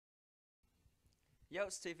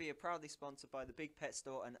Yeltz TV are proudly sponsored by the Big Pet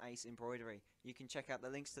Store and Ace Embroidery. You can check out the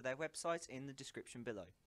links to their websites in the description below.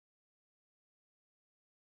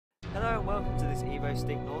 Hello and welcome to this Evo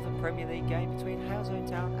Stick Northern Premier League game between Halesowen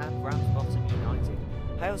Town and Ramsbottom United.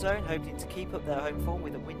 Halesowen hoping to keep up their home form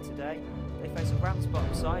with a win today. They face a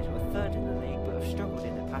Ramsbottom side who are third in the league but have struggled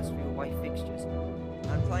in their past few away fixtures.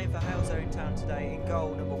 And playing for Halesowen Town today in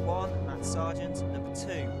goal, number 1, Matt Sargent, number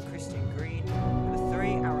 2, Christian Green, number 3,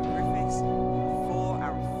 Aaron Griffiths, number 4,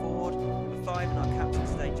 Aaron Ford, number 5, and our captain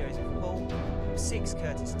today, Joseph Hull, number 6,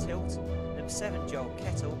 Curtis Tilt, number 7, Joel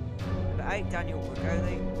Kettle, number 8, Daniel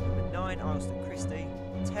Brigoli, number 9, Isleston Christie,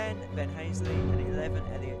 10, Ben Hazley, and 11,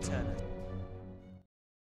 Elliot Turner.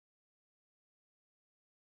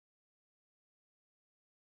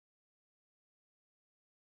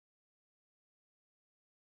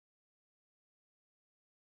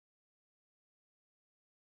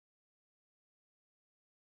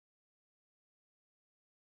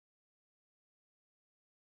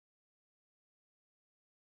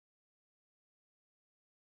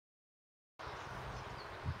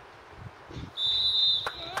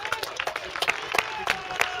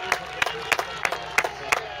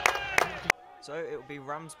 So it will be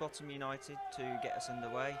Ramsbottom United to get us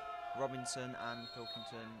underway. Robinson and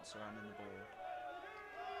Pilkington surrounding the ball.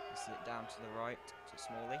 It's it down to the right to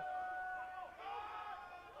Smalley.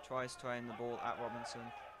 Tries to aim the ball at Robinson.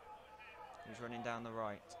 He's running down the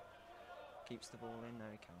right. Keeps the ball in. No,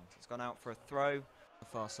 he can't. It's gone out for a throw. The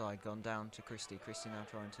far side gone down to Christie. Christie now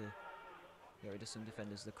trying to get rid of some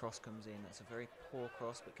defenders. The cross comes in. That's a very poor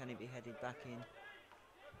cross, but can it be headed back in?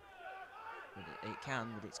 It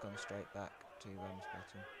can, but it's gone straight back to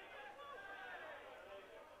Ramsbottom.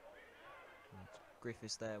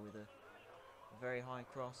 Griffiths there with a very high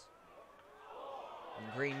cross.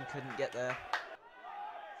 And Green couldn't get there.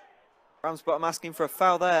 Ramsbottom asking for a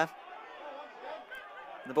foul there.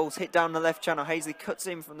 And the ball's hit down the left channel. Hazley cuts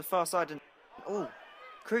in from the far side and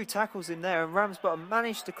Crew tackles him there, and Ramsbottom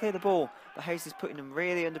managed to clear the ball, but Hazley's putting them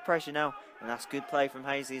really under pressure now, and that's good play from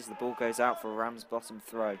Hazley as the ball goes out for a Ramsbottom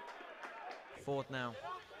throw. Ford now,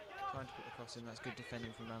 trying to put the cross in. That's good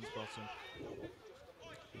defending from Ramsbottom.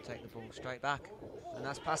 Take the ball straight back, and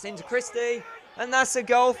that's passed into Christie, and that's a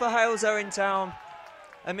goal for Halesowen Town.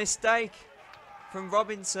 A mistake from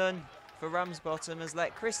Robinson for Ramsbottom has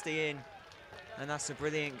let Christie in, and that's a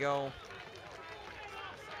brilliant goal.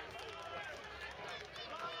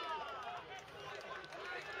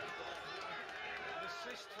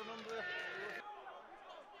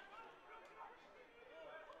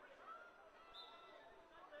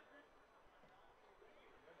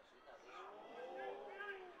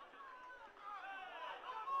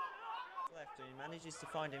 Left, and he manages to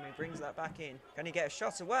find him. He brings that back in. Can he get a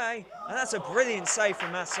shot away? And that's a brilliant save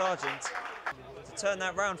from Matt Sargent to turn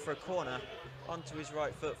that round for a corner onto his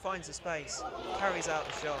right foot. Finds the space, carries out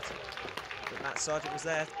the shot, but Matt Sargent was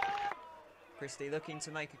there. Christie looking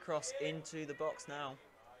to make a cross into the box now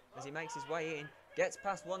as he makes his way in. Gets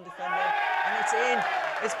past one defender and it's in.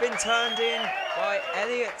 It's been turned in by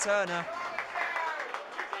Elliot Turner.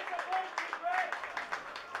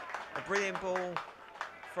 A brilliant ball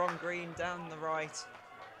from Green down the right.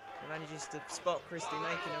 He manages to spot Christie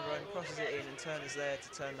making a run, crosses it in, and Turner's there to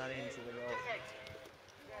turn that into the goal.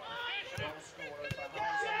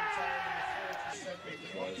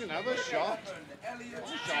 Another shot.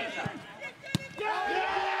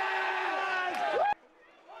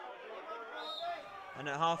 And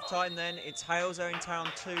at half time then, it's Halesowen Town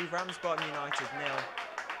 2, Ramsbottom United 0.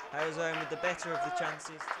 Halesowen with the better of the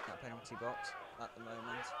chances. That penalty box at the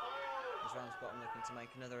moment. As Ramsbottom looking to make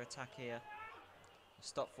another attack here.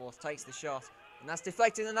 Stopforth takes the shot, and that's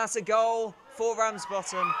deflected, and that's a goal for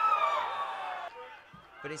Ramsbottom.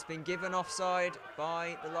 But it's been given offside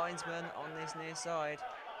by the linesman on this near side.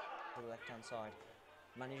 To the left-hand side.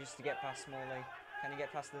 Manages to get past Smalley. Can he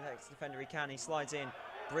get past the next defender? He can. He slides in.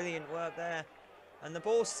 Brilliant work there. And the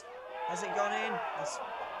ball, has it gone in? As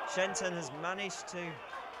Shenton has managed to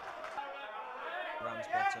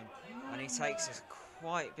Ramsbottom, and he takes a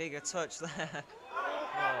quite big a touch there.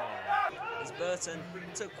 As Burton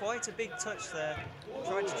took quite a big touch there,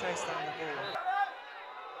 tried to chase down the ball.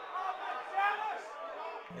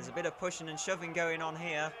 There's a bit of pushing and shoving going on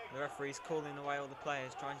here. The referee's calling away all the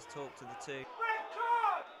players, trying to talk to the two. It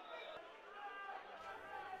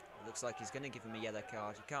looks like he's going to give him a yellow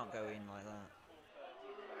card. You can't go in like that.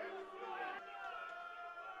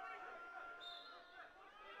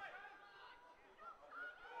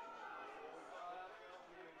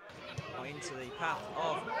 Into the path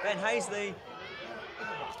of Ben Hazley,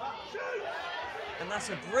 and that's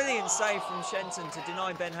a brilliant save from Shenton to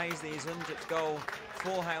deny Ben Hazley his 100th goal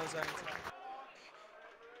for Halesowen.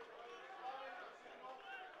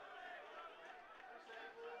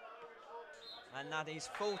 And that is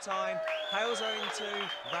full time. Halesowen 2,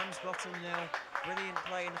 Ramsbottom 0. Brilliant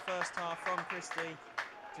play in the first half from Christie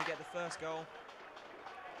to get the first goal.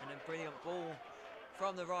 And a brilliant ball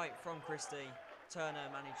from the right from Christie. Turner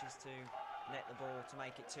manages to net the ball to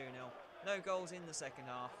make it 2-0. No goals in the second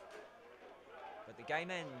half. But the game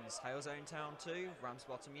ends. Halesowen Town 2,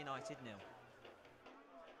 Ramsbottom United 0.